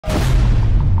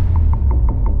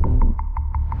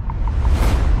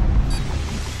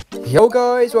Yo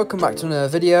guys, welcome back to another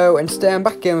video, and today I'm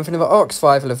back again with another ARK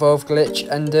Survival Evolved glitch.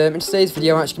 And in today's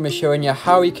video I'm actually going to be showing you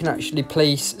how you can actually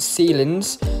place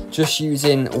ceilings just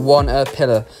using one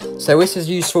pillar. So this is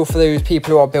useful for those people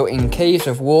who are built in caves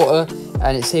with water,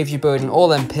 and it saves you building all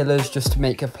them pillars just to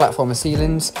make a platform of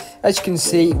ceilings. As you can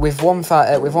see, with one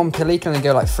pillar you can only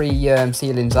go like 3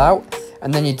 ceilings out,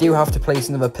 and then you do have to place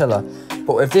another pillar.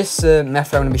 But with this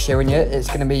method I'm going to be showing you, it's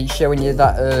going to be showing you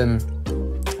that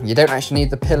you don't actually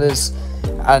need the pillars,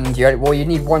 and you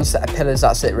need one set of pillars,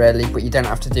 that's it really, but you don't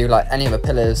have to do like any other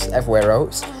pillars everywhere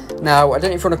else. Now, I don't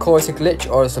know if you want to call it a glitch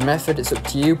or as a method, it's up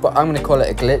to you, but I'm going to call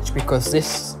it a glitch because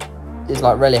this is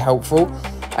like really helpful,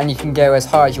 and you can go as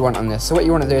high as you want on this. So what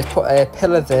you want to do is put a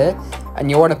pillar there, and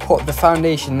you want to put the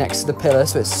foundation next to the pillar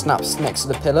so it snaps next to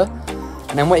the pillar.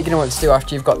 And then what you're going to want to do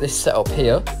after you've got this set up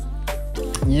here,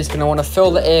 you're just going to want to fill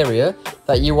the area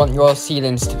that you want your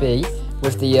ceilings to be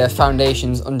with the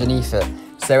foundations underneath it.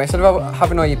 So instead of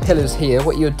having all your pillars here,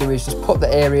 what you would do is just put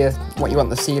the area what you want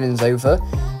the ceilings over,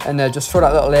 and just fill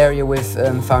that little area with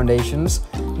foundations.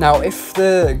 Now, if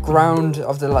the ground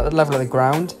of the level of the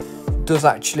ground does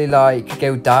actually like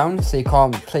go down, so you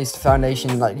can't place the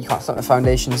foundation, like you can't snap the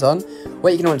foundations on, what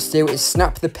you're going to want to do is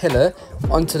snap the pillar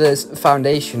onto those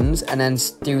foundations, and then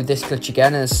do this glitch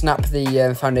again and snap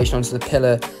the foundation onto the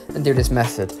pillar and do this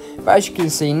method. But as you can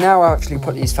see, now I actually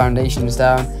put these foundations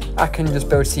down, I can just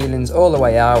build ceilings all the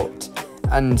way out,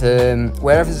 and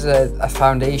wherever there's a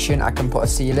foundation I can put a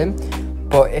ceiling.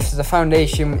 But if the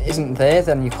foundation isn't there,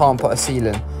 then you can't put a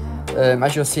ceiling.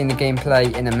 As you'll see in the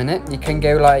gameplay in a minute, you can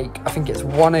go like, I think it's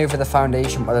 1 over the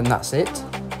foundation, but then that's it.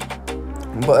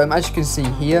 But as you can see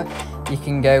here, you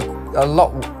can go a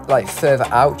lot like further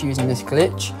out using this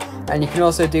glitch, and you can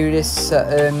also do this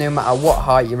no matter what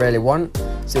height you really want.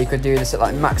 So you could do this at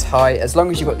like max height, as long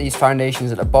as you've got these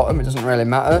foundations at the bottom, it doesn't really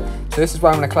matter. So this is why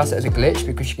I'm going to class it as a glitch,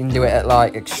 because you can do it at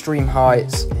like extreme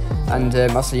heights, and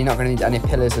also you're not going to need any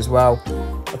pillars as well,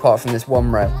 apart from this one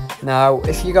row. Now,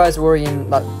 if you guys are worrying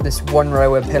that this one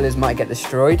row where pillars might get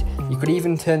destroyed, you could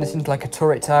even turn this into like a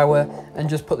turret tower and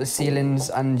just put the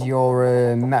ceilings and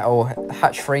your metal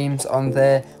hatch frames on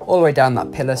there all the way down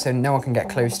that pillar so no one can get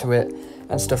close to it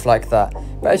and stuff like that.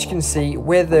 But as you can see,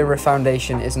 where the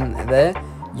foundation isn't there,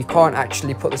 you can't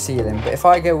actually put the ceiling. But if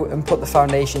I go and put the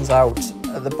foundations out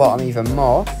at the bottom even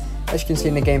more, as you can see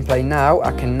in the gameplay now,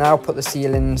 I can now put the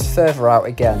ceilings further out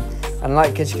again. And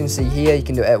like as you can see here, you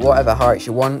can do it at whatever heights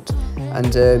you want.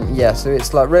 And yeah, so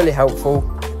it's like really helpful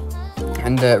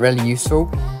and really useful.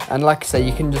 And like I say,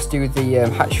 you can just do the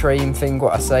hatch frame thing,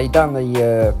 what I say, down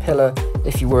the pillar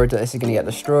if you worry that this is going to get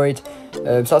destroyed.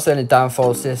 So that's the only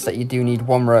downfall to this, that you do need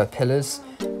 1 row of pillars.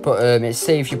 But it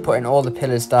saves you putting all the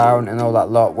pillars down and all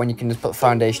that lot when you can just put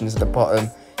foundations at the bottom.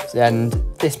 And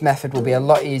this method will be a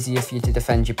lot easier for you to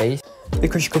defend your base,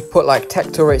 because you could put like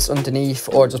tech turrets underneath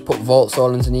or just put vaults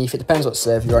all underneath. It depends what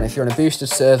server you're on. If you're on a boosted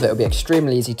server, it'll be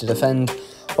extremely easy to defend.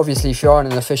 Obviously, if you're on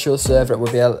an official server, it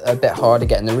would be a bit harder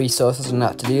getting the resources and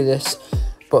that to do this.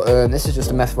 But this is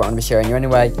just a method I'm going to be showing you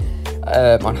anyway,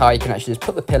 on how you can actually just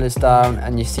put the pillars down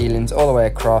and your ceilings all the way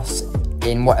across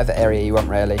in whatever area you want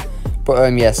really.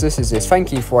 But yes, this is this.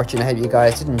 Thank you for watching. I hope you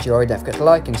guys did enjoy. Don't forget to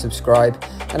like and subscribe,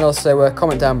 and also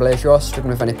comment down below if you are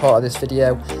struggling with any part of this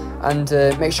video. And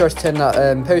make sure to turn that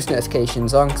post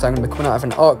notifications on, because I'm going to be coming out of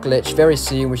an ARK glitch very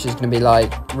soon, which is going to be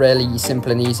like really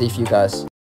simple and easy for you guys.